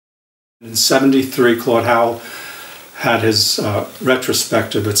In '73, Claude Howell had his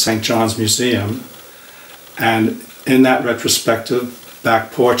retrospective at St. John's Museum, and in that retrospective,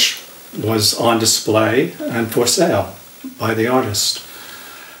 Back Porch was on display and for sale by the artist.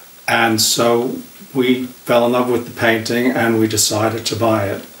 And so we fell in love with the painting and we decided to buy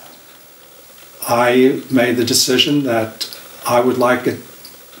it. I made the decision that I would like it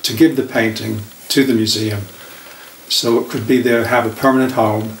to give the painting to the museum so it could be there, have a permanent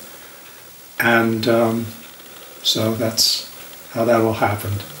home. And so that's how that all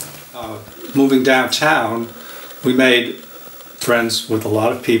happened. Moving downtown, we made friends with a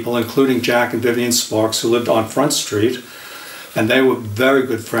lot of people, including Jack and Vivian Sparks, who lived on Front Street, and they were very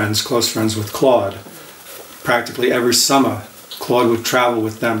good friends, close friends with Claude. Practically every summer, Claude would travel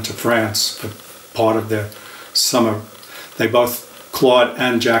with them to France for part of their summer. They both, Claude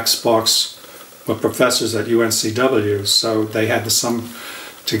and Jack Sparks, were professors at UNCW, so they had the summer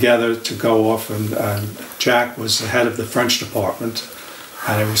together to go off, and Jack was the head of the French department,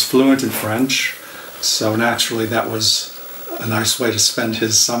 and he was fluent in French, so naturally that was a nice way to spend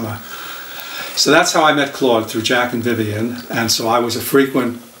his summer. So that's how I met Claude, through Jack and Vivian, and so I was a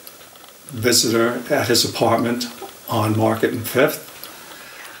frequent visitor at his apartment on Market and Fifth,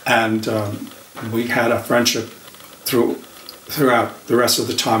 and we had a friendship throughout the rest of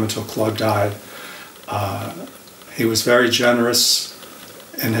the time until Claude died. He was very generous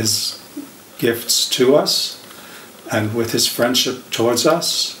in his gifts to us and with his friendship towards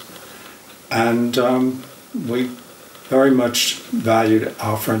us, and we very much valued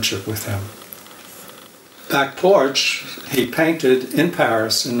our friendship with him. Back Porch, he painted in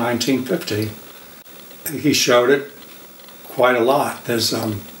Paris in 1950. He showed it quite a lot. There's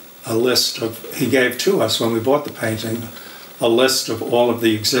a list of, he gave to us when we bought the painting, a list of all of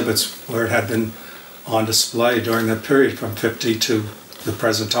the exhibits where it had been on display during that period from 50 to the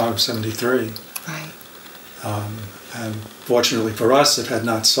present time of 73. Right. And fortunately for us, it had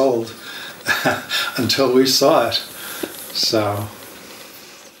not sold until we saw it. So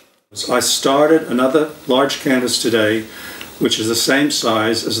I started another large canvas today, which is the same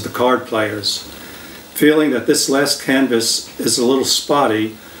size as the card players. Feeling that this last canvas is a little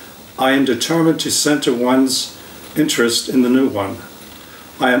spotty, I am determined to center one's interest in the new one.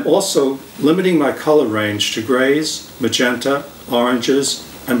 I am also limiting my color range to grays, magenta, oranges,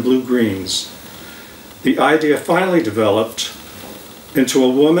 and blue-greens. The idea finally developed into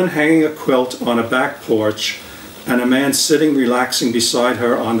a woman hanging a quilt on a back porch and a man sitting relaxing beside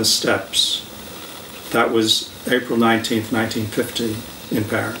her on the steps. That was April 19th, 1950 in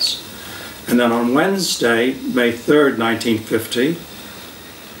Paris. And then on Wednesday, May 3rd, 1950,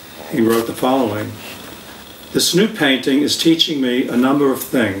 he wrote the following. This new painting is teaching me a number of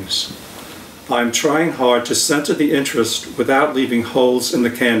things. I am trying hard to center the interest without leaving holes in the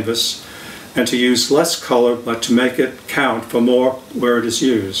canvas and to use less color but to make it count for more where it is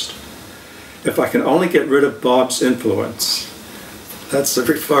used. If I can only get rid of Bob's influence. That's a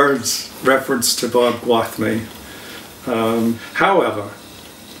reference to Bob Guathmy. However,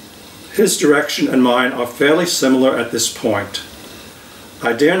 his direction and mine are fairly similar at this point.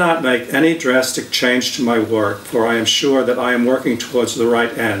 I dare not make any drastic change to my work, for I am sure that I am working towards the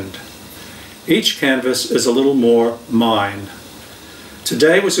right end. Each canvas is a little more mine.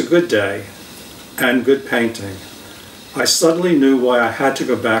 Today was a good day and good painting. I suddenly knew why I had to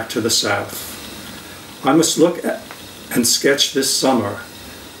go back to the South. I must look at and sketch this summer.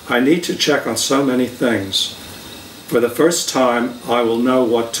 I need to check on so many things. For the first time, I will know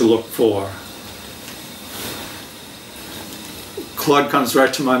what to look for. Claude comes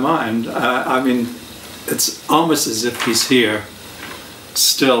right to my mind. I mean, it's almost as if he's here,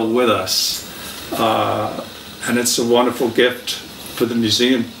 still with us. And it's a wonderful gift for the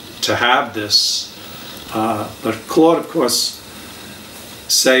museum to have this. But Claude, of course,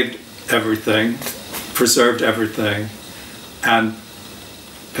 saved everything, preserved everything, and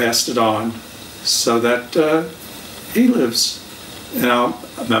passed it on so that he lives in our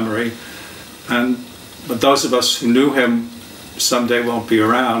memory. But those of us who knew him someday won't be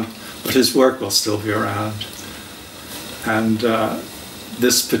around, but his work will still be around. And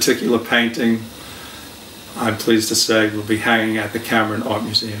this particular painting, I'm pleased to say, will be hanging at the Cameron Art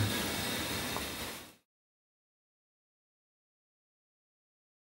Museum.